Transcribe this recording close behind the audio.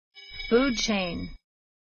Food chain.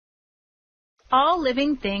 All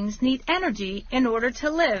living things need energy in order to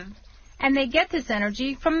live, and they get this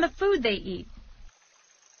energy from the food they eat.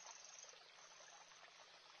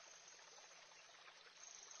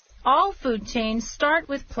 All food chains start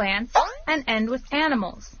with plants and end with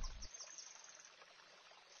animals.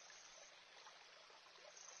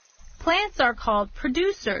 Plants are called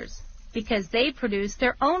producers because they produce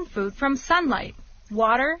their own food from sunlight,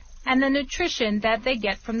 water, and the nutrition that they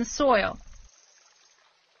get from the soil.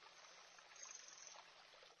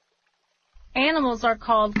 Animals are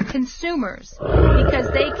called consumers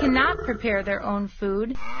because they cannot prepare their own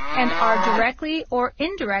food and are directly or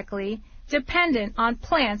indirectly dependent on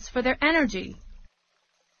plants for their energy.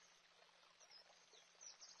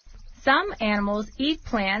 Some animals eat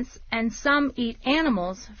plants and some eat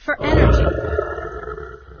animals for energy.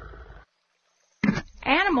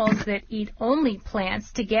 Animals that eat only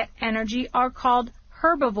plants to get energy are called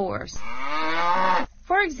herbivores.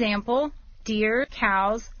 For example, deer,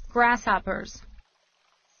 cows, grasshoppers.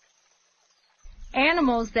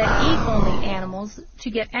 Animals that eat only animals to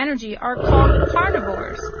get energy are called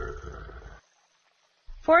carnivores.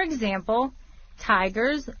 For example,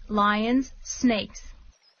 tigers, lions, snakes.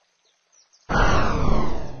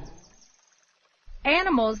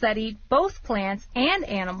 Animals that eat both plants and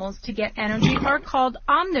animals to get energy are called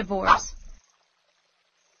omnivores.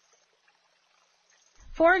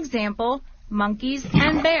 For example, monkeys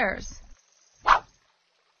and bears.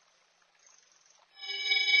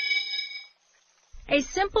 A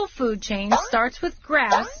simple food chain starts with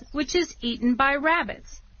grass, which is eaten by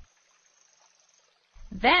rabbits.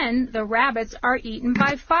 Then the rabbits are eaten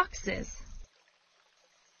by foxes.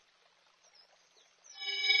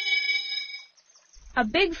 A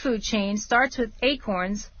big food chain starts with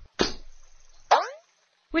acorns,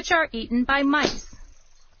 which are eaten by mice.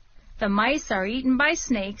 The mice are eaten by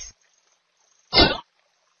snakes.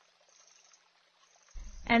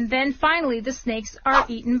 And then finally the snakes are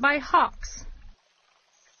eaten by hawks.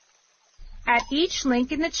 At each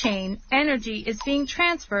link in the chain, energy is being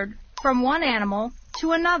transferred from one animal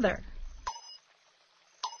to another.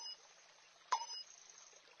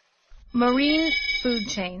 Marine food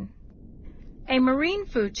chain. A marine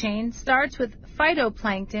food chain starts with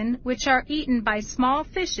phytoplankton, which are eaten by small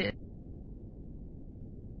fishes.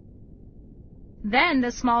 Then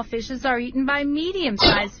the small fishes are eaten by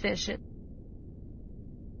medium-sized fishes.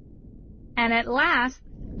 And at last,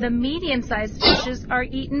 the medium-sized fishes are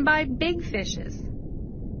eaten by big fishes.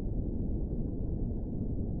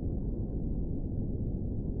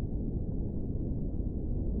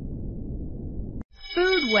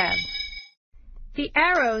 Food web. The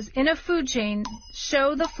arrows in a food chain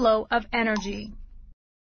show the flow of energy.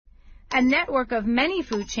 A network of many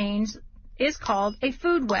food chains is called a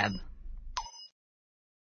food web.